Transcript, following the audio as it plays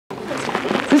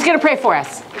Who's going to pray for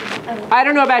us? I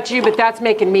don't know about you, but that's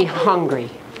making me hungry.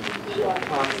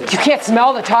 You can't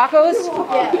smell the tacos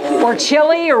or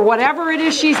chili or whatever it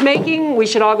is she's making. We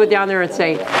should all go down there and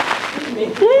say,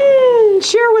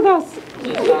 share with us.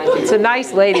 It's a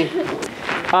nice lady.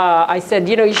 I said,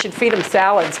 you know, you should feed them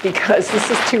salads because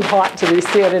this is too hot to be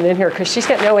standing in here because she's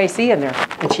got no AC in there.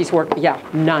 And she's working,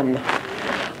 none.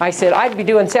 I said, I'd be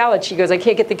doing salads. She goes, I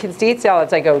can't get the kids to eat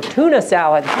salads. I go, tuna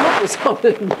salad,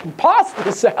 something,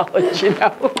 pasta salad, you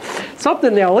know,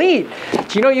 something they'll eat.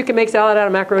 Do you know you can make salad out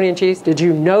of macaroni and cheese? Did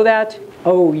you know that?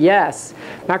 Oh, yes.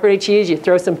 Macaroni and cheese, you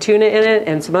throw some tuna in it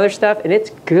and some other stuff, and it's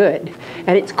good.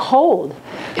 And it's cold,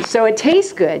 so it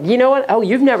tastes good. You know what? Oh,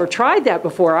 you've never tried that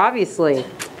before, obviously.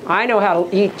 I know how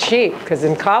to eat cheap, because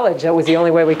in college, that was the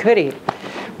only way we could eat.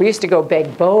 We used to go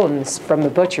beg bones from the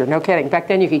butcher. No kidding. Back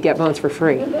then, you could get bones for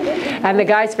free. And the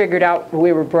guys figured out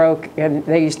we were broke, and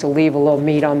they used to leave a little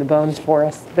meat on the bones for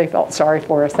us. They felt sorry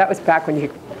for us. That was back when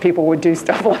people would do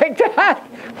stuff like that.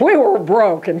 We were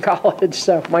broke in college,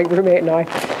 so my roommate and I.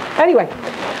 Anyway,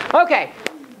 okay.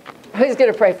 Who's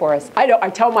going to pray for us? I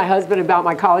tell my husband about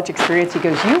my college experience. He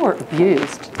goes, you were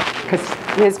abused.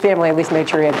 Because his family at least made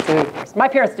sure he had food. My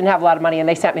parents didn't have a lot of money, and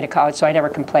they sent me to college, so I never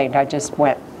complained. I just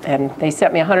went. And they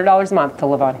sent me $100 a month to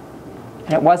live on.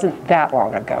 And it wasn't that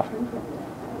long ago.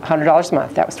 $100 a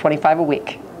month. That was $25 a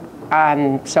week.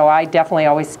 So I definitely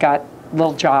always got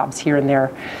little jobs here and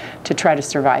there to try to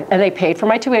survive. And they paid for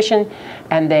my tuition,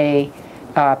 and they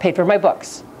paid for my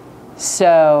books.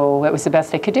 So it was the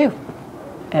best they could do.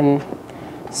 And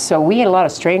so we ate a lot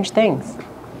of strange things.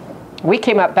 We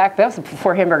came up back, that was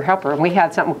before Hamburger Helper, and we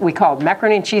had something we called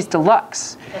macaroni and cheese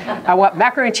deluxe. And what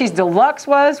macaroni and cheese deluxe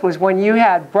was when you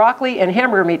had broccoli and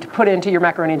hamburger meat to put into your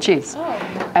macaroni and cheese.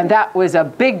 Oh. And that was a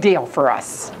big deal for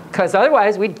us, because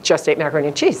otherwise we just ate macaroni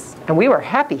and cheese, and we were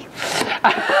happy.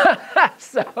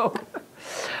 So,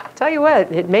 I'll tell you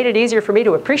what, it made it easier for me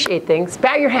to appreciate things.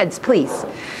 Bow your heads, please.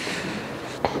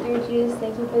 Dear Jesus,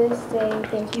 thank you for this day.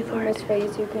 Thank you for Miss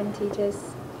Fraser who can teach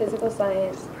us physical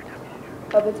science.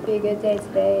 Hope it to be a good day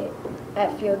today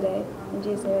at field day. In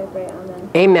Jesus' name I pray, amen.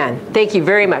 Amen. Thank you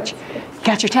very much.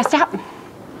 Got your test out?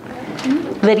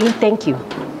 Lydia, thank you.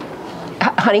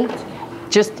 Honey,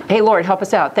 just, hey, Lord, help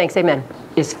us out. Thanks, amen.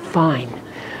 Is fine.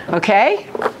 Okay?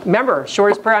 Remember,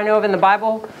 shortest prayer I know of in the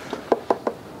Bible?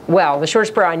 Well, the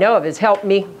shortest prayer I know of is help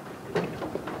me.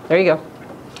 There you go.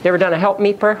 You ever done a help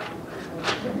me prayer?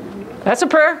 That's a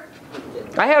prayer.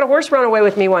 I had a horse run away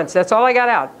with me once. That's all I got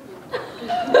out.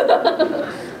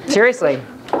 Seriously.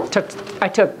 I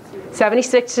took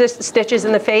 76 stitches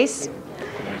in the face,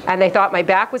 and they thought my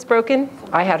back was broken.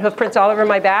 I had hoof prints all over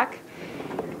my back.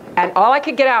 And all I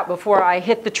could get out before I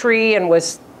hit the tree and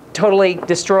was totally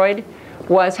destroyed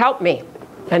was help me.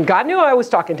 And God knew I was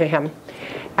talking to him.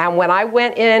 And when I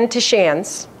went into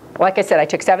Shands, like I said, I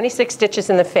took 76 stitches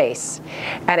in the face,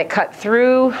 and it cut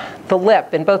through the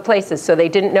lip in both places, so they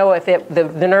didn't know if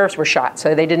the nerves were shot,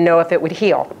 so they didn't know if it would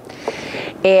heal.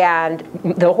 And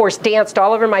the horse danced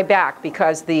all over my back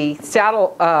because the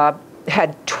saddle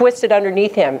had twisted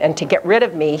underneath him, and to get rid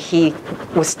of me, he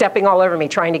was stepping all over me,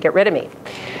 trying to get rid of me.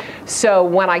 So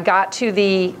when I got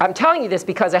to I'm telling you this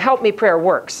because a help me prayer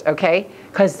works, okay?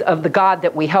 Because of the God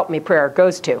that we help me prayer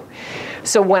goes to.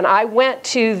 So when I went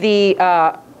to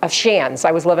of Shands.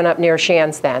 I was living up near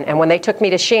Shands then. And when they took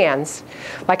me to Shands,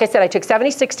 like I said, I took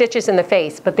 76 stitches in the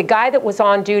face, but the guy that was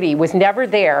on duty was never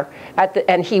there,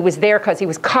 and he was there because he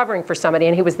was covering for somebody,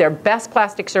 and he was their best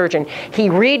plastic surgeon. He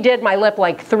redid my lip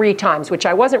like 3 times, which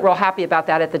I wasn't real happy about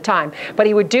that at the time, but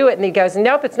he would do it, and he goes,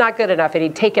 nope, it's not good enough, and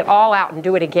he'd take it all out and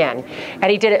do it again.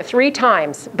 And he did it 3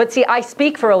 times. But see, I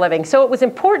speak for a living, so it was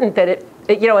important that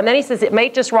and then he says it may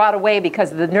just rot away because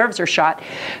the nerves are shot,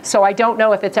 so I don't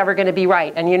know if it's ever going to be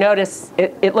right. And you notice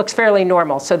it looks fairly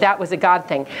normal, so that was a God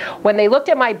thing. When they looked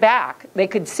at my back, they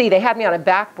could see, they had me on a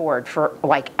backboard for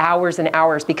like hours and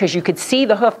hours because you could see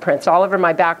the hoof prints all over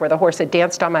my back where the horse had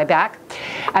danced on my back.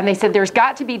 And they said, there's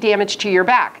got to be damage to your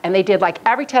back. And they did like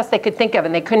every test they could think of,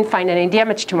 and they couldn't find any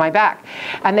damage to my back.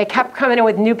 And they kept coming in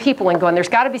with new people and going, there's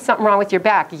got to be something wrong with your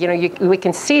back. We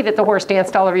can see that the horse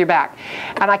danced all over your back.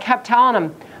 And I kept telling them,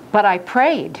 but I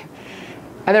prayed.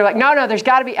 And they're like, no, there's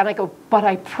got to be. And I go, but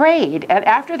I prayed. And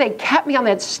after they kept me on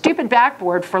that stupid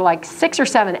backboard for like 6 or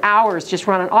 7 hours, just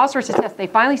running all sorts of tests, they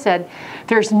finally said,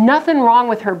 there's nothing wrong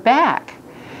with her back.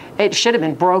 It should have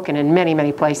been broken in many,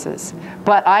 many places.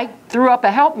 But I threw up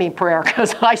a help me prayer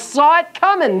because I saw it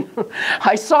coming.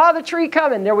 I saw the tree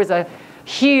coming. There was a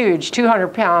huge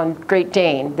 200-pound Great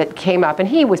Dane that came up, and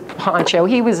he was Poncho.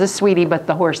 He was a sweetie, but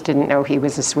the horse didn't know he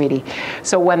was a sweetie.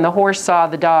 So when the horse saw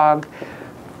the dog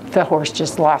the horse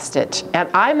just lost it. And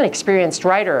I'm an experienced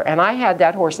rider, and I had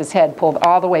that horse's head pulled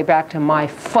all the way back to my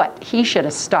foot. He should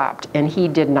have stopped, and he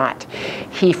did not.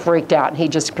 He freaked out, and he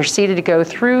just proceeded to go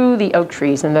through the oak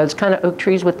trees, and those kind of oak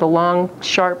trees with the long,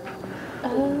 sharp,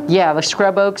 yeah, the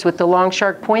scrub oaks with the long,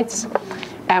 sharp points.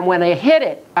 And when I hit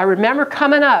it, I remember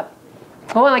coming up,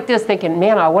 going like this, thinking,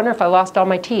 man, I wonder if I lost all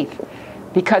my teeth.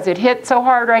 Because it hit so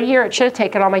hard right here, it should have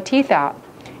taken all my teeth out.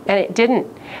 And it didn't.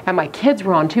 And my kids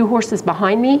were on 2 horses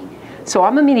behind me. So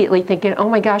I'm immediately thinking, oh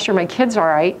my gosh, are my kids all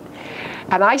right?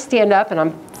 And I stand up and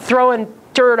I'm throwing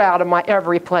dirt out of my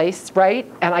every place, right?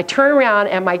 And I turn around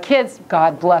and my kids,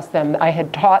 God bless them, I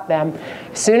had taught them,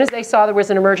 as soon as they saw there was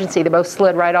an emergency, they both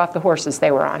slid right off the horses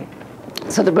they were on.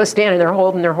 So they're both standing there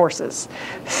holding their horses.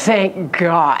 Thank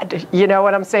God. You know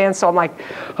what I'm saying? So I'm like,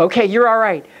 okay, you're all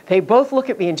right. They both look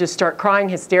at me and just start crying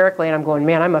hysterically. And I'm going,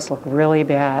 man, I must look really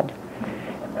bad.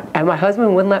 And my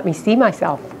husband wouldn't let me see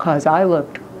myself because I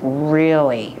looked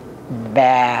really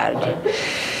bad.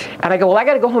 And I go, well, I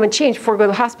got to go home and change before I go to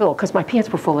the hospital because my pants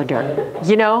were full of dirt.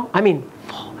 You know? I mean,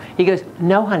 he goes,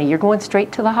 no, honey, you're going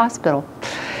straight to the hospital.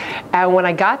 And when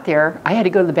I got there, I had to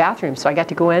go to the bathroom, so I got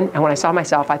to go in. And when I saw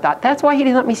myself, I thought, that's why he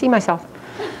didn't let me see myself.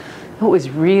 It was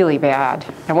really bad.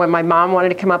 And when my mom wanted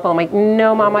to come up, I'm like,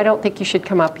 no, Mom, I don't think you should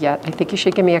come up yet. I think you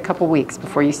should give me a couple weeks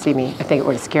before you see me. I think it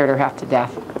would have scared her half to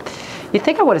death. You'd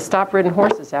think I would have stopped riding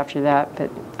horses after that, but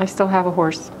I still have a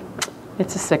horse.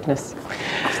 It's a sickness.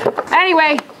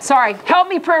 Anyway, sorry. Help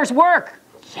me prayers work.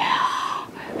 Yeah.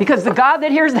 Because the God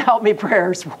that hears the help me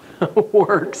prayers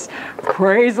works.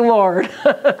 Praise the Lord.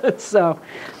 So,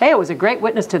 hey, it was a great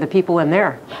witness to the people in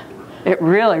there. It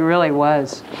really, really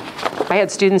was. I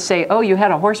had students say, oh, you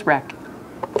had a horse wreck.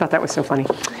 Thought that was so funny.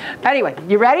 Anyway,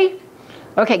 you ready?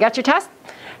 Okay, got your test?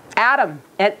 Atom.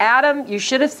 At atom, you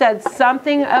should have said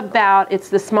something about it's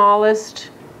the smallest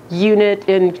unit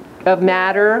of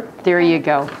matter. There you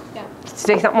go. Yeah.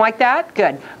 Say something like that?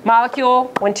 Good. Molecule,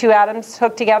 when 2 atoms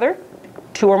hook together.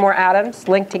 2 or more atoms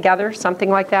linked together, something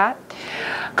like that.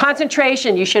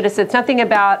 Concentration, you should have said something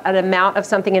about an amount of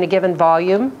something in a given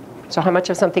volume. So how much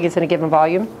of something is in a given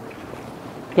volume?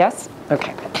 Yes?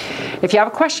 Okay. If you have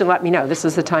a question, let me know. This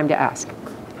is the time to ask.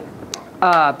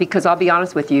 Because I'll be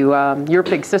honest with you, your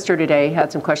big sister today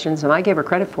had some questions, and I gave her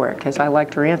credit for it because I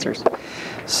liked her answers.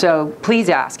 So please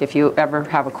ask if you ever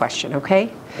have a question,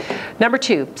 okay? Number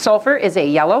 2, sulfur is a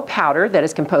yellow powder that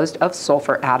is composed of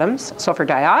sulfur atoms. Sulfur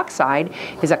dioxide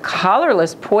is a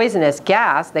colorless poisonous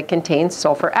gas that contains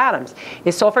sulfur atoms.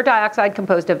 Is sulfur dioxide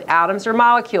composed of atoms or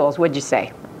molecules, would you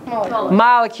say?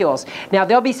 Molecules. Now,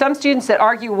 there'll be some students that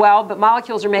argue, well, but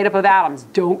molecules are made up of atoms.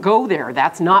 Don't go there.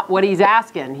 That's not what he's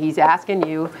asking. He's asking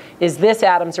you, is this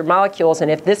atoms or molecules?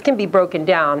 And if this can be broken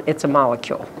down, it's a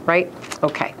molecule, right?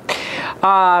 Okay.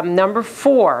 Number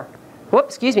 3.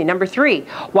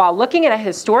 While looking at a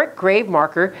historic grave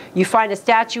marker, you find a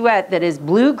statuette that is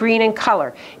blue-green in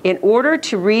color. In order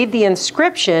to read the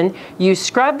inscription, you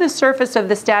scrub the surface of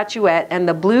the statuette and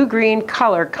the blue-green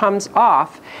color comes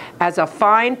off as a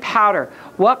fine powder.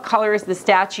 What color is the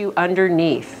statue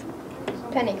underneath?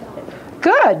 Penny-colored.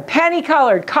 Good.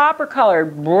 Penny-colored,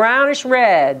 copper-colored, brownish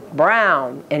red,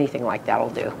 brown, anything like that will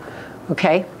do.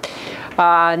 Okay.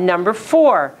 Number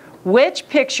 4. Which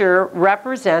picture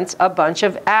represents a bunch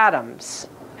of atoms?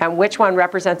 And which one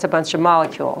represents a bunch of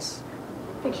molecules?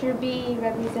 Picture B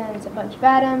represents a bunch of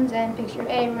atoms, and picture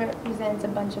A represents a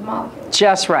bunch of molecules.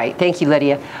 Just right. Thank you,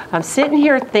 Lydia. I'm sitting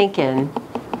here thinking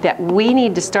that we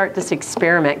need to start this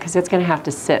experiment because it's going to have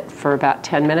to sit for about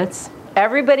 10 minutes.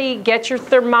 Everybody get your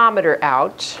thermometer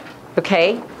out,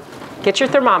 okay? Get your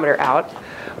thermometer out.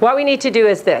 What we need to do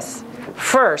is this.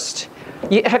 First,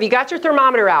 have you got your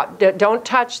thermometer out? Don't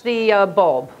touch the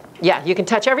bulb. Yeah, you can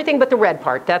touch everything but the red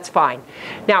part. That's fine.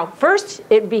 Now, first,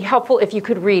 it'd be helpful if you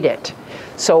could read it.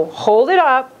 So hold it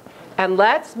up, and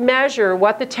let's measure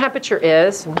what the temperature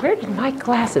is. Where did my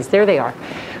glasses? There they are.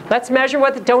 Let's measure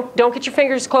what the, don't get your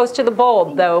fingers close to the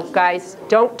bulb, though, guys.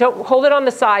 Don't hold it on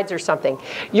the sides or something.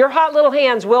 Your hot little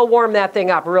hands will warm that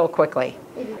thing up real quickly.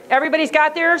 Everybody's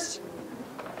got theirs?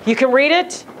 You can read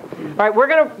it? All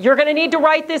right, you're gonna need to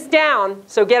write this down.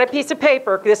 So get a piece of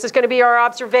paper. This is going to be our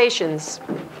observations.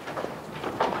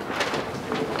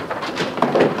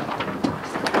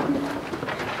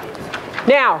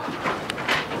 Now,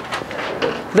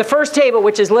 the first table,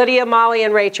 which is Lydia, Molly,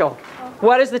 and Rachel.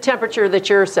 What is the temperature that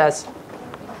yours says?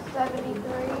 73.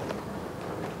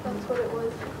 That's what it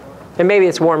was. And maybe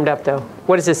it's warmed up, though.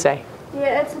 What does this say?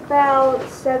 Yeah, it's about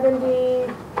 78.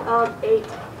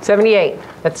 78.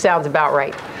 That sounds about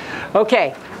right.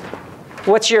 Okay.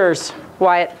 What's yours,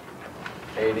 Wyatt?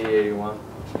 80, 81.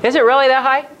 Is it really that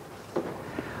high? All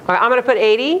right, I'm going to put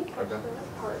 80. Okay.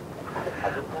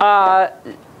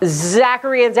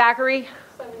 Zachary and Zachary?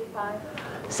 75.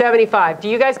 75. Do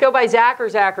you guys go by Zach or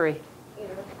Zachary?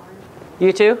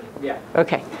 You too? Yeah.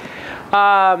 Okay.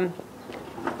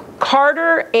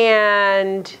 Carter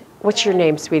and, what's your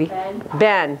name, sweetie? Ben.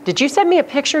 Ben. Did you send me a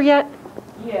picture yet?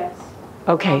 Yes.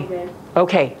 Okay. Ben.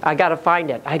 Okay, I got to find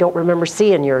it. I don't remember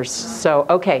seeing yours. So,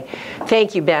 okay.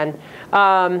 Thank you, Ben.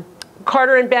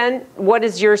 Carter and Ben, what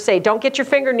does yours say? Don't get your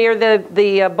finger near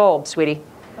the bulb, sweetie.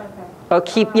 Okay. Oh,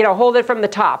 keep, hold it from the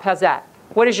top. How's that?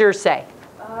 What does yours say?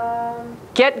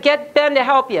 Get Ben to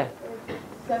help you.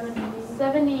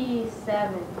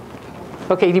 77.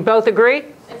 Okay, do you both agree?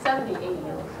 It's 78.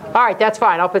 All right, that's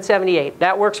fine. I'll put 78.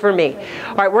 That works for me.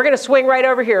 All right, we're going to swing right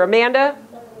over here. Amanda?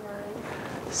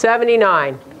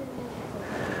 79.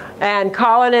 And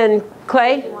Colin and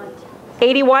Clay?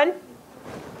 81?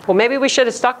 Well, maybe we should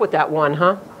have stuck with that one,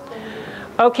 huh?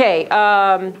 Okay,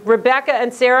 Rebecca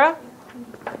and Sarah?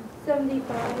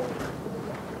 75.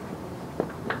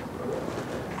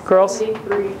 Girls?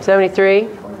 73. 73.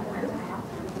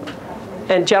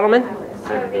 And gentlemen?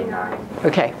 79.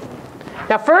 Okay.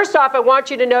 Now, first off, I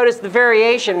want you to notice the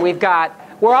variation we've got.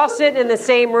 We're all sitting in the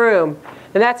same room,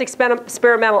 and that's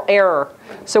experimental error.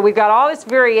 So we've got all this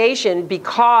variation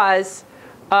because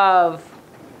of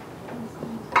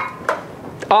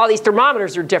all these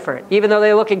thermometers are different, even though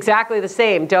they look exactly the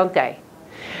same, don't they?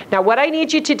 Now, what I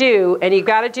need you to do, and you've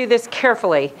got to do this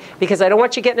carefully, because I don't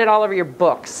want you getting it all over your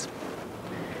books,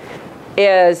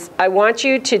 is I want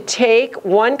you to take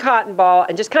one cotton ball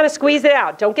and just kind of squeeze it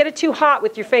out. Don't get it too hot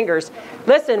with your fingers.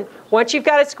 Listen, once you've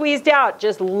got it squeezed out,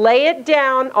 just lay it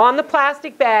down on the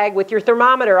plastic bag with your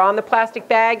thermometer on the plastic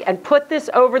bag and put this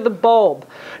over the bulb.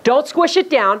 Don't squish it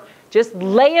down, just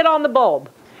lay it on the bulb.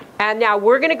 And now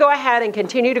we're going to go ahead and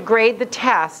continue to grade the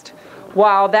test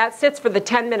while that sits for the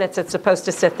 10 minutes it's supposed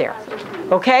to sit there.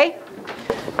 Okay?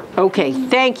 Okay,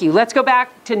 thank you. Let's go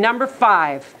back to number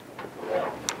 5.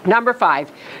 Number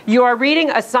 5, you are reading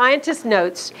a scientist's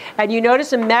notes and you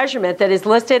notice a measurement that is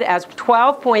listed as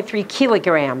 12.3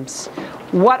 kilograms.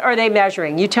 What are they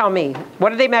measuring? You tell me.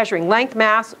 What are they measuring? Length,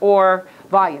 mass, or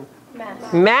volume?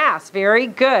 Mass. Mass. Very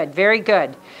good. Very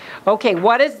good. Okay,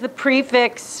 what is the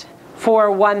prefix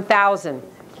for 1,000?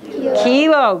 Kilo.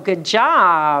 Kilo. Good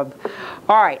job.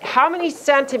 All right, how many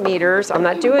centimeters? I'm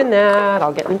not doing that.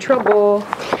 I'll get in trouble.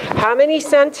 How many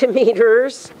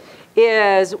centimeters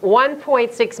is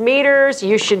 1.6 meters?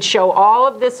 You should show all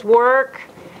of this work.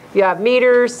 You have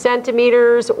meters,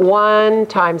 centimeters, 1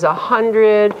 times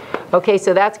 100. Okay,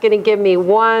 so that's going to give me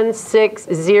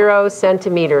 160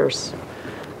 centimeters.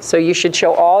 So you should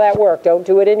show all that work. Don't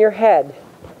do it in your head.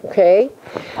 Okay?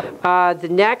 The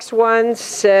next one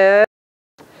says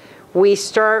we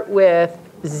start with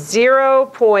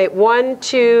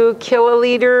 0.12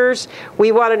 kiloliters.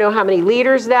 We want to know how many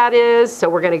liters that is, so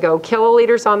we're going to go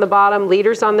kiloliters on the bottom,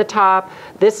 liters on the top.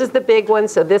 This is the big one,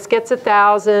 so this gets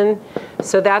 1,000.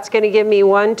 So that's going to give me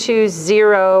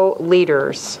 120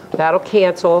 liters. That'll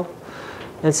cancel.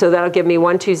 And so that'll give me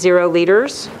 120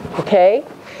 liters. Okay?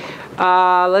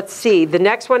 Let's see. The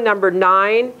next one, number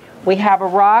 9, we have a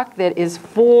rock that is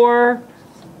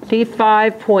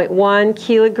 45.1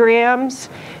 kilograms.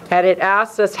 And it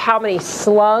asks us how many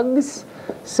slugs.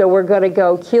 So we're going to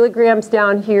go kilograms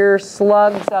down here,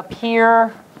 slugs up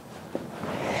here.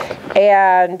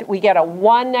 And we get a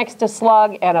 1 next to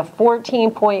slug and a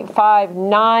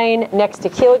 14.59 next to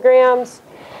kilograms.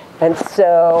 And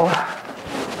so,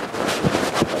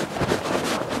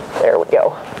 there we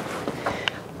go.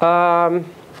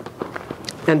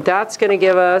 And that's going to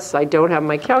give us, I don't have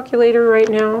my calculator right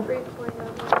now.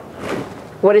 3.09.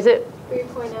 What is it?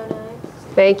 3.09.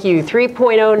 Thank you,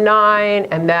 3.09,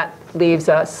 and that leaves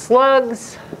us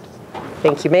slugs.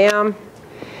 Thank you, ma'am.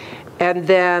 And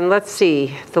then let's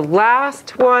see, the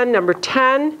last one, number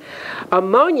 10.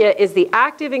 Ammonia is the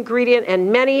active ingredient in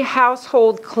many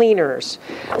household cleaners.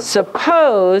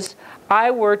 Suppose I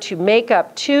were to make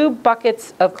up 2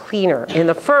 buckets of cleaner. In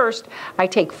the first, I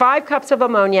take 5 cups of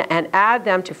ammonia and add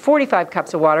them to 45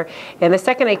 cups of water. In the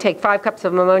second, I take 5 cups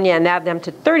of ammonia and add them to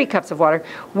 30 cups of water.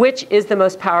 Which is the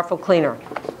most powerful cleaner?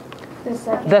 The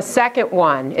second. The second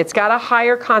one. It's got a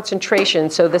higher concentration,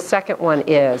 so the second one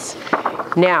is.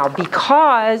 Now,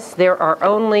 because there are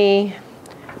only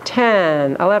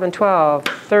 10, 11, 12,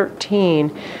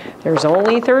 13, there's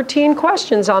only 13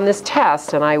 questions on this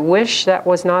test, and I wish that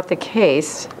was not the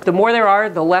case. The more there are,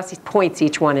 the less points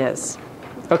each one is.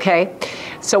 Okay?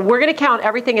 So we're going to count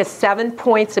everything as 7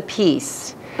 points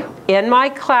apiece. In my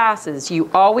classes,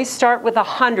 you always start with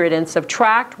 100 and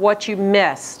subtract what you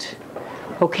missed.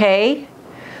 Okay?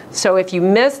 So if you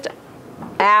missed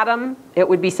Adam, it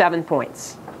would be 7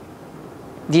 points.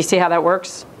 Do you see how that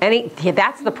works?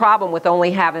 That's the problem with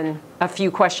only having a few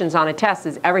questions on a test,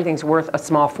 is everything's worth a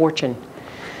small fortune.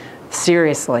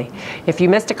 Seriously. If you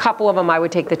missed a couple of them, I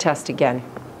would take the test again.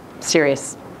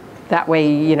 Serious. That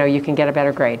way, you know, you can get a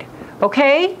better grade.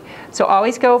 Okay? So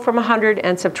always go from 100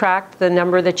 and subtract the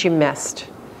number that you missed.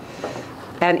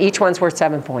 And each one's worth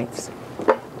 7 points.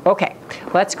 Okay,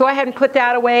 let's go ahead and put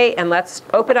that away, and let's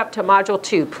open up to Module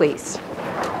 2, please.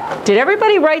 Did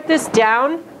everybody write this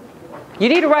down? You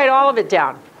need to write all of it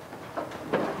down.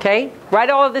 Okay?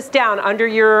 Write all of this down under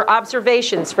your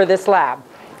observations for this lab.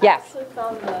 Yes? I actually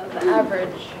found the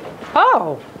average.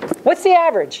 Oh, what's the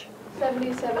average?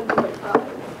 77.5.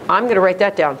 I'm going to write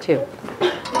that down too.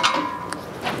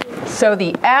 So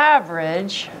the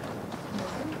average,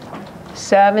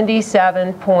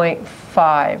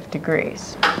 77.5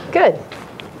 degrees. Good.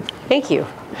 Thank you.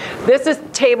 This is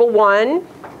table 1.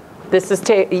 This is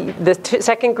the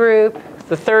second group,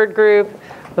 the third group,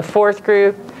 the fourth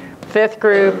group, fifth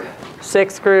group,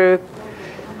 sixth group,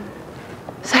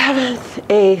 7th,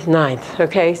 8th, 9th.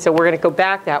 Okay, so we're going to go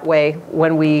back that way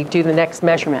when we do the next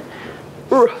measurement.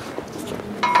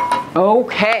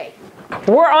 Okay,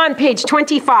 we're on page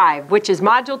 25, which is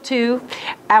Module 2,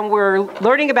 and we're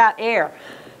learning about air.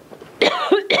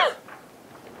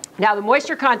 Now, the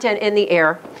moisture content in the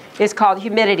air is called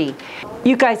humidity.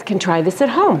 You guys can try this at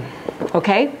home,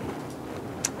 okay?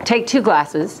 Take 2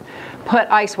 glasses, put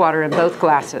ice water in both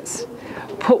glasses.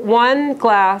 Put 1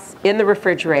 glass in the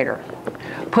refrigerator.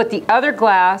 Put the other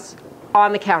glass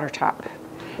on the countertop,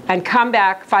 and come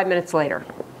back 5 minutes later.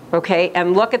 Okay,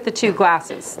 and look at the 2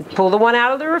 glasses. Pull the one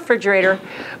out of the refrigerator,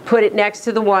 put it next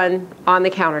to the one on the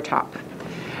countertop.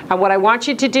 And what I want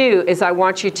you to do is I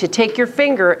want you to take your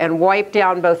finger and wipe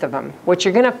down both of them. What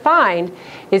you're going to find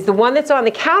is the one that's on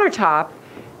the countertop,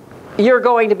 you're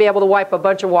going to be able to wipe a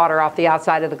bunch of water off the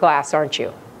outside of the glass, aren't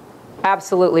you?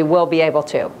 Absolutely will be able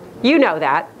to. You know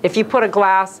that. If you put a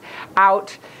glass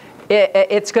out,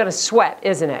 it's going to sweat,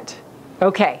 isn't it?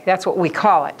 Okay, that's what we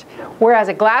call it. Whereas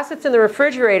a glass that's in the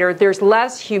refrigerator, there's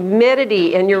less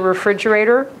humidity in your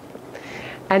refrigerator,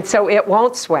 and so it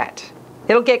won't sweat.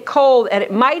 It'll get cold, and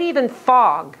it might even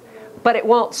fog, but it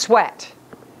won't sweat.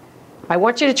 I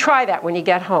want you to try that when you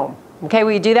get home. Okay,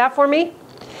 will you do that for me?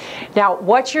 Now,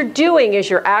 what you're doing is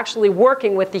you're actually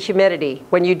working with the humidity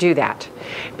when you do that.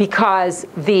 Because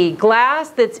the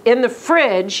glass that's in the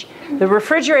fridge, the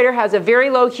refrigerator has a very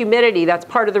low humidity. That's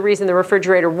part of the reason the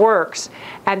refrigerator works.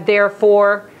 And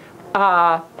therefore,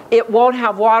 it won't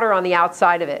have water on the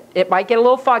outside of it. It might get a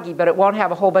little foggy, but it won't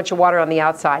have a whole bunch of water on the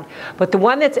outside. But the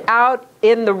one that's out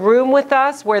in the room with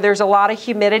us, where there's a lot of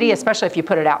humidity, especially if you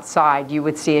put it outside, you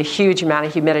would see a huge amount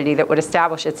of humidity that would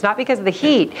establish. It's not because of the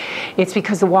heat, it's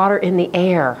because the water in the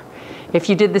air. If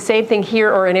you did the same thing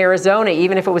here or in Arizona,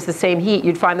 even if it was the same heat,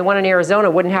 you'd find the one in Arizona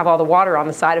wouldn't have all the water on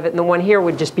the side of it, and the one here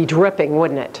would just be dripping,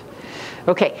 wouldn't it?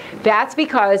 Okay, that's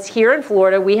because here in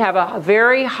Florida we have a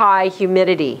very high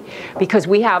humidity because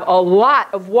we have a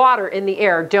lot of water in the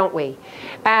air, don't we?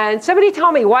 And somebody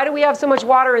tell me, why do we have so much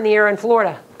water in the air in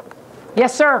Florida?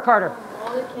 Yes, sir, Carter.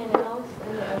 All the canals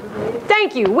and the Everglades.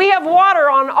 Thank you. We have water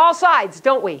on all sides,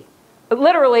 don't we?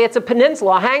 Literally, it's a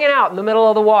peninsula hanging out in the middle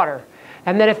of the water.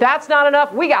 And then if that's not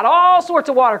enough, we got all sorts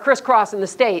of water crisscrossing the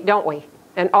state, don't we?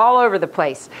 And all over the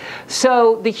place.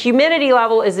 So the humidity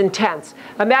level is intense.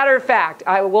 A matter of fact,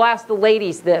 I will ask the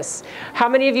ladies this. How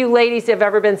many of you ladies have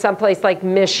ever been someplace like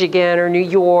Michigan or New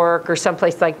York or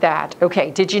someplace like that?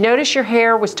 Okay, did you notice your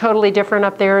hair was totally different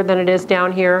up there than it is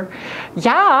down here?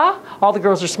 Yeah. All the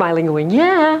girls are smiling going,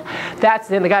 yeah.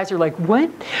 Then the guys are like,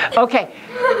 what? Okay,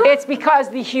 it's because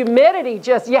the humidity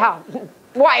just, yeah.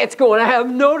 Why it's going, I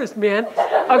haven't noticed, man.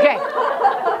 Okay,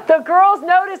 the girls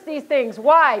notice these things.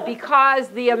 Why? Because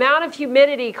the amount of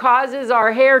humidity causes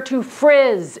our hair to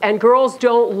frizz, and girls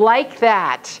don't like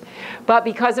that. But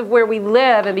because of where we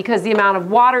live and because the amount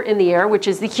of water in the air, which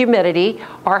is the humidity,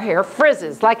 our hair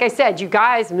frizzes. Like I said, you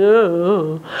guys, you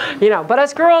know, but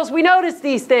us girls, we notice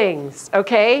these things,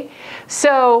 okay?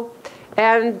 So,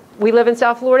 and we live in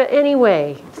South Florida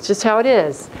anyway. It's just how it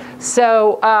is.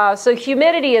 So, so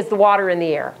humidity is the water in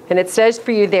the air. And it says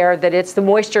for you there that it's the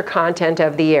moisture content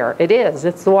of the air. It is.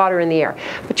 It's the water in the air.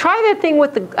 But try that thing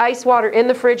with the ice water in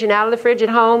the fridge and out of the fridge at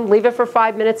home. Leave it for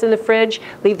 5 minutes in the fridge.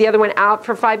 Leave the other one out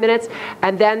for 5 minutes.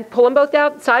 And then pull them both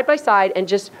out side by side and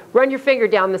just run your finger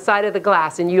down the side of the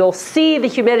glass. And you'll see the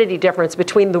humidity difference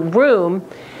between the room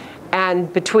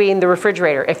and between the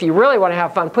refrigerator. If you really want to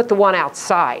have fun, put the one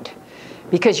outside.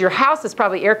 Because your house is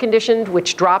probably air conditioned,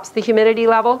 which drops the humidity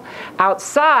level.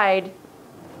 Outside,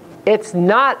 it's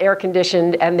not air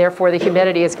conditioned, and therefore the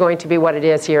humidity is going to be what it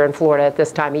is here in Florida at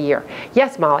this time of year.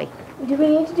 Yes, Molly? Do we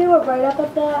need to do a write-up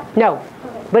of that? No.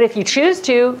 Okay. But if you choose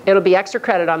to, it'll be extra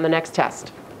credit on the next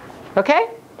test. Okay?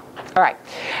 All right.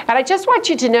 And I just want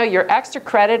you to know your extra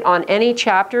credit on any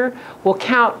chapter will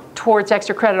count towards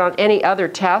extra credit on any other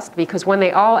test, because when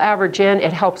they all average in,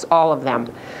 it helps all of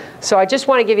them. So I just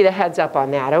want to give you the heads up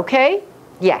on that, okay?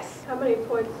 Yes? How many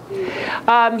points do you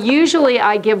get? Usually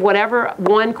I give whatever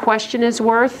one question is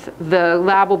worth, the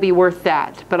lab will be worth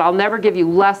that. But I'll never give you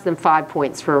less than 5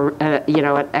 points for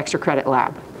an extra credit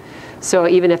lab. So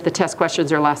even if the test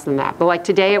questions are less than that. But like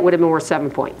today, it would have been worth 7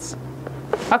 points.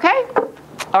 Okay?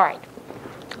 All right.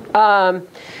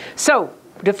 So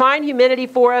define humidity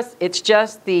for us. It's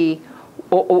just the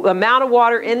amount of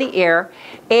water in the air.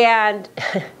 And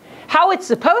how it's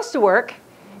supposed to work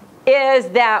is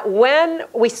that when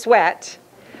we sweat,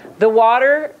 the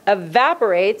water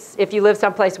evaporates if you live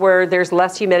someplace where there's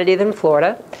less humidity than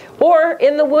Florida, or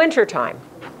in the wintertime.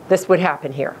 This would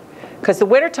happen here. Because the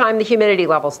wintertime, the humidity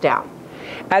level's down.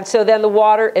 And so then the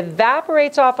water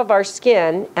evaporates off of our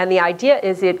skin, and the idea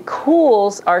is it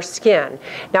cools our skin.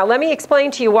 Now let me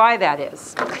explain to you why that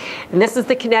is. And this is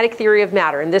the kinetic theory of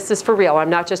matter, and this is for real. I'm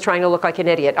not just trying to look like an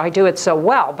idiot. I do it so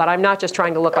well, but I'm not just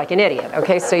trying to look like an idiot.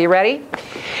 Okay, so you ready?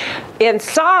 In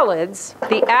solids,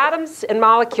 the atoms and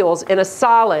molecules in a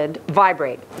solid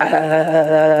vibrate.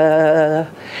 And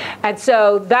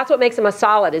so that's what makes them a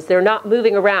solid, is they're not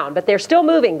moving around, but they're still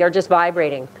moving, they're just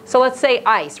vibrating. So let's say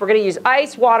ice. We're going to use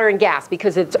ice, water, and gas,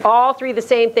 because it's all three the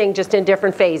same thing, just in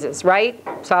different phases, right?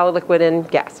 Solid, liquid, and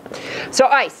gas. So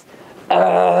ice,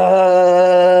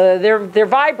 they're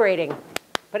vibrating,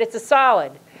 but it's a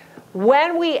solid.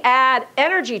 When we add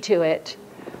energy to it,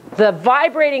 the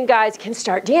vibrating guys can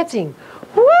start dancing.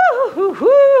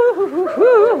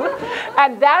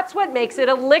 And that's what makes it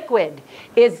a liquid,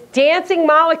 is dancing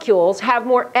molecules have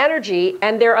more energy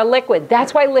and they're a liquid.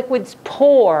 That's why liquids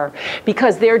pour,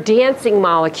 because they're dancing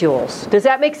molecules. Does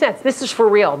that make sense? This is for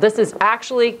real. This is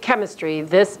actually chemistry.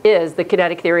 This is the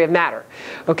kinetic theory of matter.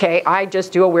 Okay, I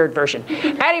just do a weird version.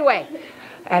 Anyway.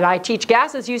 And I teach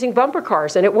gases using bumper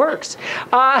cars, and it works.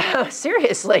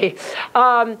 Seriously.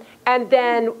 And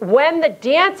then when the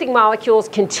dancing molecules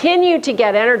continue to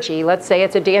get energy, let's say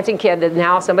it's a dancing kid and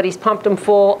now somebody's pumped them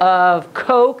full of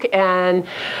Coke and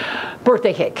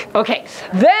birthday cake. Okay,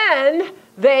 then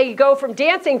they go from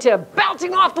dancing to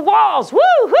bouncing off the walls. Woo,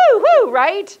 woo, woo,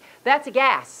 right? That's a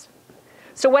gas.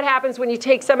 So what happens when you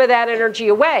take some of that energy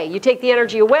away? You take the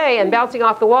energy away, and bouncing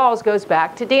off the walls goes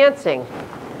back to dancing.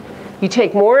 You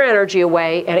take more energy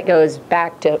away, and it goes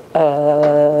back to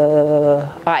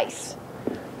ice.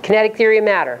 Kinetic theory of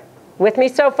matter. With me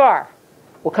so far?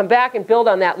 We'll come back and build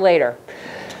on that later.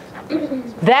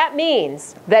 That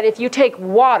means that if you take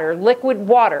water, liquid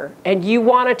water, and you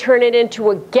want to turn it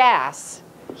into a gas,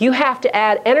 you have to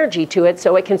add energy to it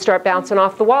so it can start bouncing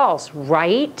off the walls,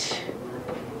 right?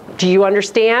 Do you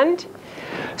understand?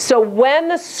 So when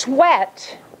the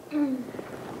sweat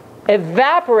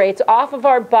evaporates off of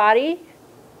our body,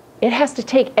 it has to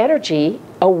take energy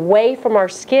away from our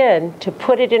skin to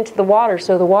put it into the water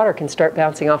so the water can start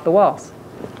bouncing off the walls.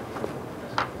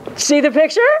 See the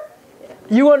picture?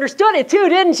 You understood it too,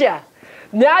 didn't you?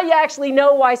 Now you actually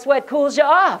know why sweat cools you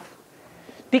off.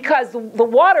 Because the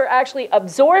water actually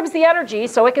absorbs the energy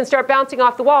so it can start bouncing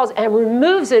off the walls and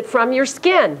removes it from your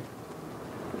skin.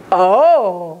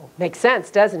 Oh, makes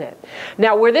sense, doesn't it?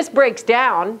 Now where this breaks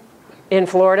down in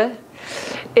Florida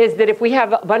is that if we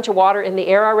have a bunch of water in the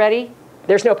air already,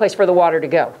 there's no place for the water to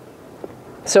go.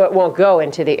 So it won't go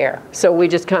into the air. So we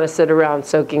just kind of sit around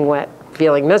soaking wet,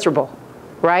 feeling miserable,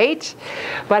 right?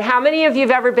 But how many of you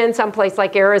have ever been someplace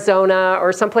like Arizona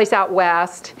or someplace out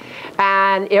west,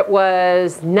 and it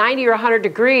was 90 or 100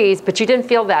 degrees, but you didn't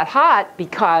feel that hot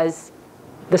because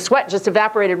the sweat just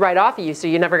evaporated right off of you, so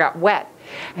you never got wet.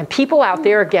 And people out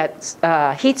there get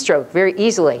heat stroke very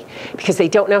easily because they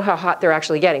don't know how hot they're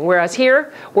actually getting. Whereas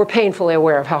here, we're painfully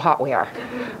aware of how hot we are,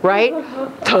 right?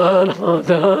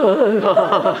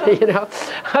 You know?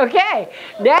 Okay,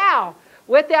 now,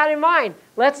 with that in mind,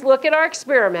 let's look at our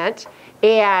experiment.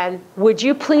 And would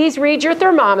you please read your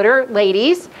thermometer,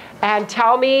 ladies, and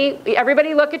tell me,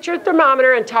 everybody look at your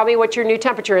thermometer and tell me what your new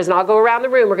temperature is. And I'll go around the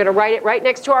room. We're going to write it right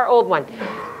next to our old one.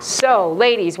 So,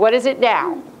 ladies, what is it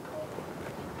now?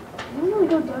 I don't really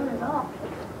go down at all.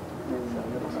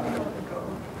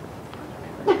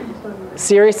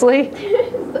 Seriously?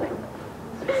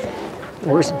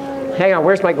 Hang on,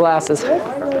 where's my glasses?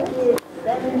 Let's make it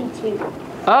 72.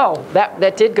 Oh,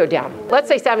 that did go down. Let's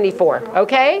say 74,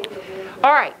 okay?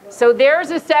 All right, so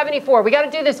there's a 74. We got to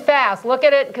do this fast. Look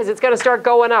at it because it's going to start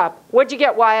going up. What'd you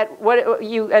get, Wyatt? What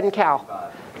you and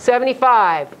Cal?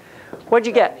 75. What'd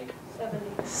you get?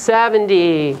 70.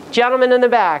 70. Gentleman in the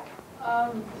back.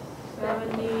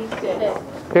 76.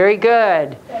 Very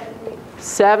good.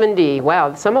 70.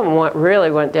 Wow, some of them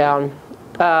really went down.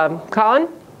 Colin?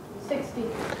 60.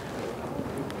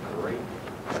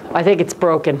 I think it's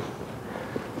broken.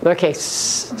 Okay.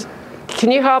 Can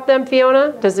you help them,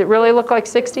 Fiona? Does it really look like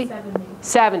 60? 70.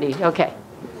 70, okay.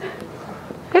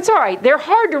 It's all right. They're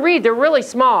hard to read. They're really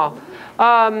small.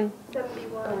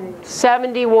 71.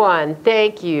 71.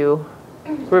 Thank you,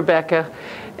 Rebecca.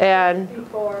 And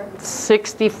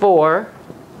 64.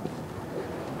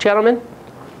 Gentlemen?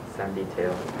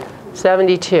 72.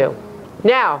 72.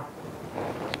 Now,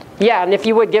 yeah, and if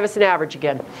you would, give us an average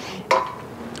again.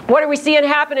 What are we seeing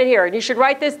happening here? And you should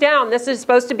write this down. This is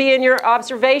supposed to be in your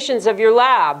observations of your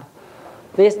lab.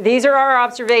 These are our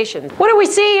observations. What do we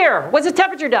see here? What's the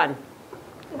temperature done?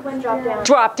 Drop down.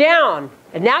 Drop down.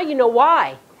 And now you know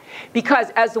why. Because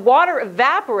as the water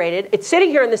evaporated, it's sitting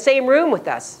here in the same room with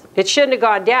us. It shouldn't have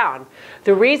gone down.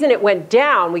 The reason it went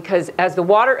down, because as the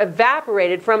water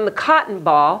evaporated from the cotton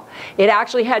ball, it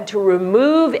actually had to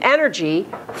remove energy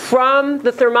from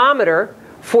the thermometer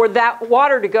for that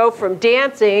water to go from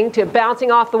dancing to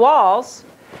bouncing off the walls.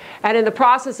 And in the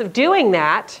process of doing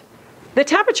that, the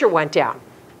temperature went down.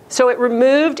 So it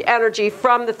removed energy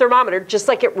from the thermometer, just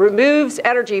like it removes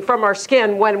energy from our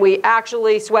skin when we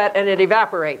actually sweat and it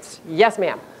evaporates. Yes,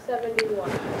 ma'am?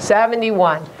 71.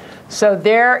 71. So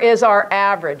there is our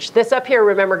average. This up here,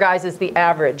 remember, guys, is the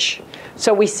average.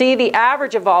 So we see the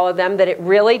average of all of them, that it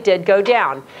really did go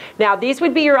down. Now, these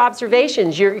would be your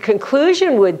observations. Your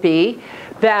conclusion would be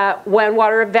that when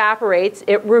water evaporates,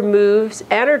 it removes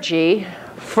energy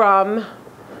from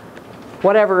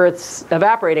whatever it's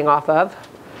evaporating off of.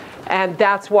 And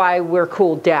that's why we're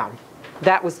cooled down.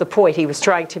 That was the point he was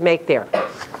trying to make there.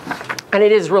 And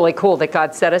it is really cool that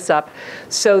God set us up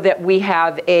so that we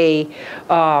have a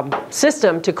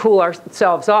system to cool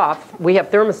ourselves off. We have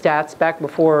thermostats back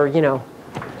before, you know,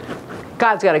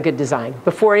 God's got a good design.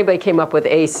 Before anybody came up with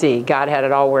AC, God had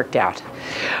it all worked out.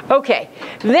 Okay,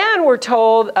 then we're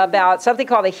told about something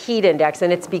called a heat index,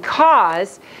 and it's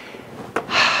because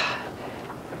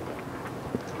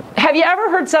have you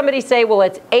ever heard somebody say, well,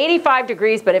 it's 85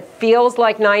 degrees, but it feels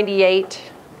like 98?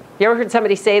 You ever heard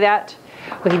somebody say that?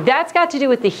 Okay, that's got to do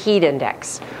with the heat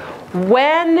index.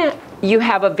 When you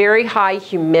have a very high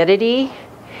humidity,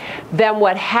 then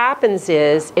what happens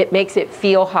is it makes it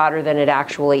feel hotter than it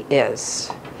actually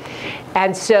is.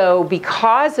 And so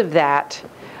because of that,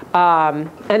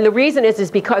 and the reason is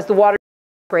because the water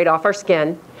right off our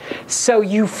skin, so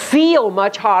you feel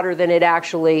much hotter than it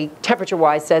actually,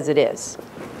 temperature-wise, says it is.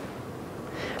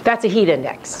 That's a heat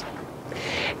index.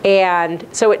 And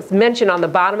so it's mentioned on the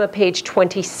bottom of page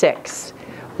 26,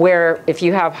 where if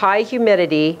you have high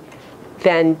humidity,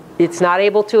 then it's not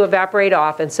able to evaporate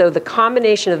off. And so the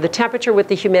combination of the temperature with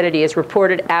the humidity is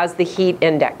reported as the heat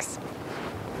index.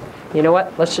 You know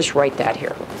what? Let's just write that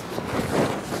here.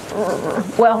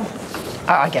 Well,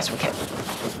 I guess we can.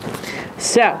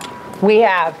 So we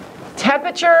have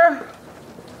temperature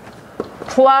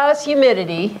plus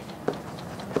humidity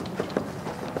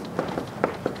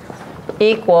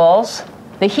equals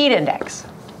the heat index.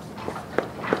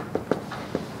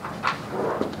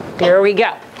 Here we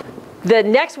go. The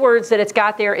next words that it's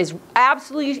got there is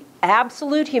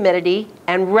absolute humidity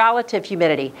and relative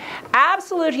humidity.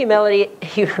 Absolute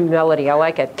humidity, I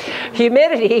like it.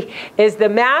 Humidity is the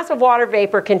mass of water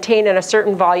vapor contained in a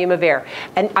certain volume of air.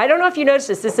 And I don't know if you noticed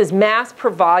this is mass per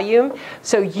volume.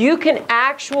 So you can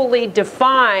actually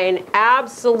define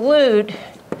absolute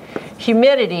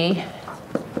humidity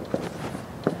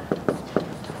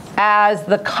as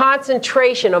the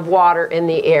concentration of water in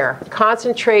the air.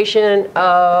 Concentration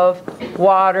of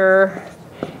water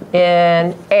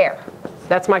in air.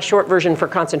 That's my short version for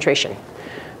concentration.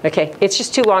 Okay, it's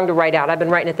just too long to write out. I've been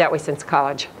writing it that way since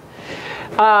college.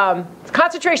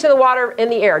 Concentration of the water in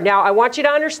the air. Now, I want you to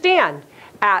understand,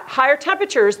 at higher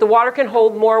temperatures, the water can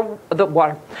hold more,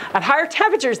 At higher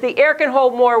temperatures, the air can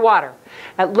hold more water.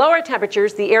 At lower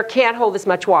temperatures, the air can't hold as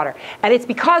much water. And it's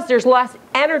because there's less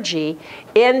energy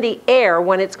in the air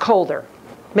when it's colder.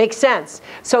 Makes sense.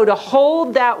 So to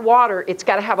hold that water, it's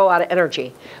got to have a lot of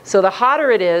energy. So the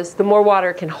hotter it is, the more water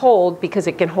it can hold, because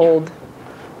it can hold,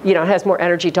 you know, it has more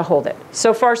energy to hold it.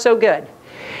 So far, so good.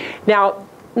 Now,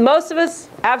 most of us,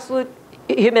 absolute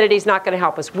humidity is not going to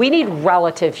help us. We need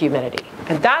relative humidity.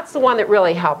 And that's the one that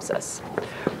really helps us.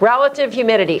 Relative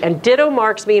humidity. And ditto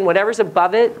marks mean whatever's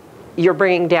above it you're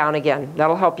bringing down again.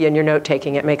 That'll help you in your note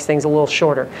taking. It makes things a little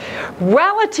shorter.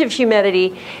 Relative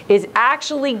humidity is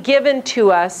actually given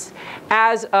to us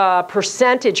as a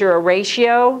percentage or a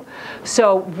ratio.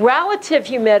 So relative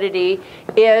humidity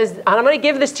is, and I'm going to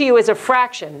give this to you as a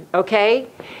fraction, okay?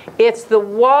 It's the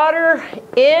water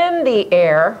in the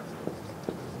air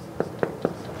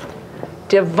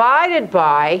divided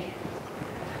by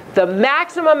the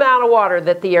maximum amount of water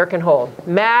that the air can hold.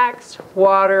 Max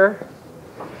water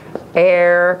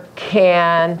air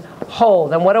can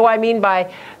hold. And what do I mean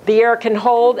by the air can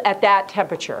hold at that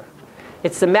temperature?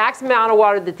 It's the maximum amount of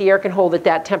water that the air can hold at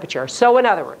that temperature. So in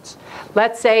other words,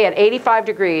 let's say at 85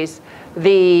 degrees,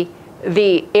 the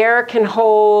air can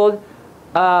hold,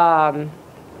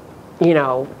 you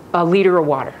know, a liter of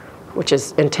water, which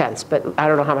is intense, but I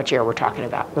don't know how much air we're talking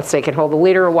about. Let's say it can hold a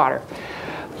liter of water.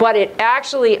 But it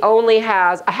actually only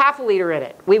has a half a liter in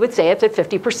it. We would say it's at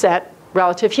 50%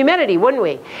 relative humidity, wouldn't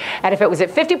we? And if it was at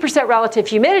 50% relative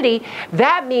humidity,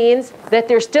 that means that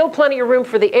there's still plenty of room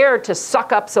for the air to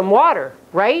suck up some water,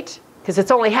 right? Because it's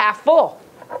only half full.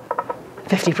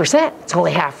 50%, it's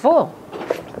only half full.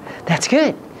 That's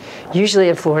good. Usually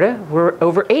in Florida, we're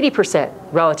over 80%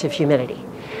 relative humidity,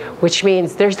 which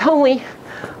means there's only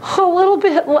a little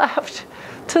bit left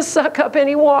to suck up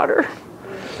any water.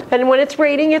 And when it's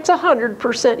raining, it's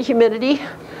 100% humidity.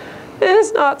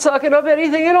 It's not sucking up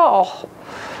anything at all.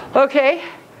 Okay?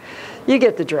 You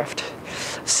get the drift.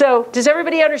 So does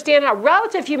everybody understand how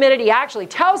relative humidity actually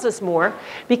tells us more?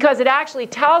 Because it actually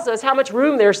tells us how much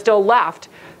room there's still left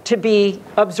to be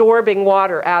absorbing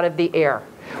water out of the air.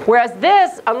 Whereas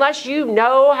this, unless you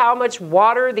know how much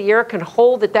water the air can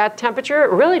hold at that temperature,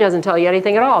 it really doesn't tell you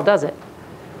anything at all, does it?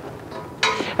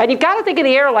 And you've got to think of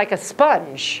the air like a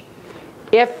sponge.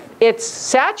 If it's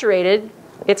saturated,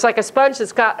 it's like a sponge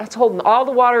it's holding all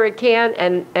the water it can,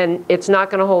 and it's not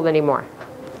going to hold any more.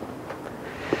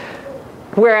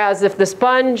 Whereas if the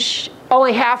sponge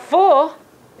only half full,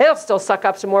 it'll still suck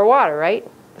up some more water, right?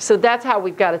 So that's how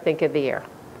we've got to think of the air.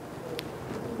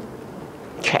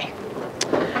 Okay.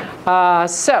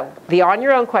 So the on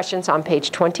your own questions on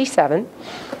page 27.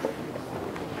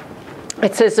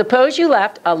 It says, suppose you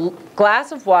left a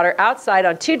glass of water outside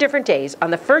on 2 different days. On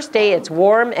the first day, it's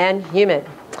warm and humid.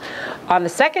 On the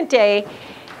second day,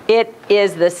 it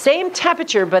is the same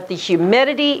temperature, but the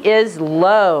humidity is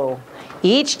low.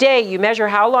 Each day, you measure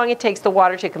how long it takes the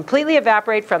water to completely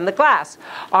evaporate from the glass.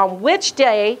 On which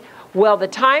day will the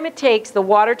time it takes the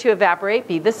water to evaporate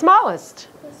be the smallest?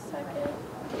 The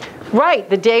second. Right,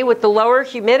 the day with the lower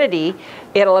humidity,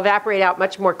 it'll evaporate out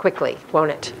much more quickly,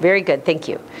 won't it? Very good, thank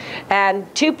you. And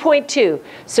 2.2,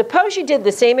 suppose you did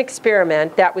the same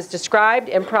experiment that was described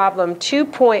in problem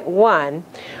 2.1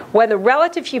 when the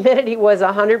relative humidity was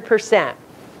 100%.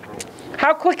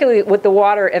 How quickly would the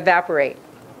water evaporate?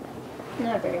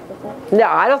 Not very quickly. No,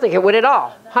 I don't think it would at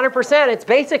all. 100%, it's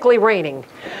basically raining,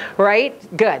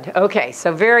 right? Good, okay,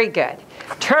 so very good.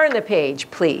 Turn the page,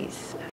 please.